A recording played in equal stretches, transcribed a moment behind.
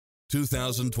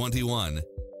2021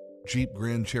 Jeep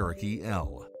Grand Cherokee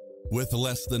L. With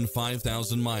less than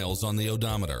 5,000 miles on the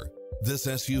odometer, this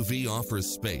SUV offers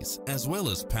space as well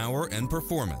as power and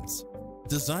performance.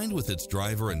 Designed with its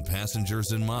driver and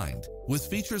passengers in mind, with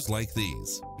features like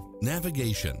these: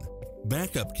 navigation,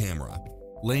 backup camera,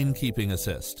 lane keeping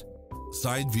assist,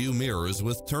 side view mirrors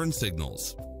with turn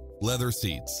signals, leather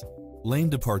seats, lane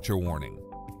departure warning,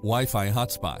 Wi-Fi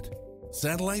hotspot,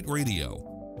 satellite radio,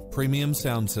 premium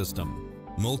sound system,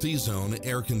 multi-zone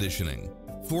air conditioning,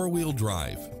 four-wheel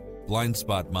drive, blind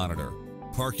spot monitor,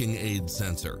 parking aid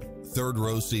sensor, third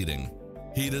row seating,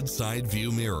 heated side view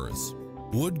mirrors,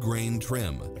 wood grain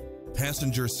trim,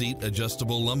 passenger seat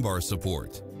adjustable lumbar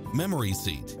support, memory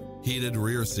seat, heated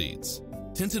rear seats,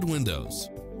 tinted windows.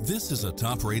 This is a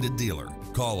top-rated dealer.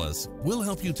 Call us. We'll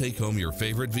help you take home your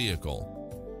favorite vehicle.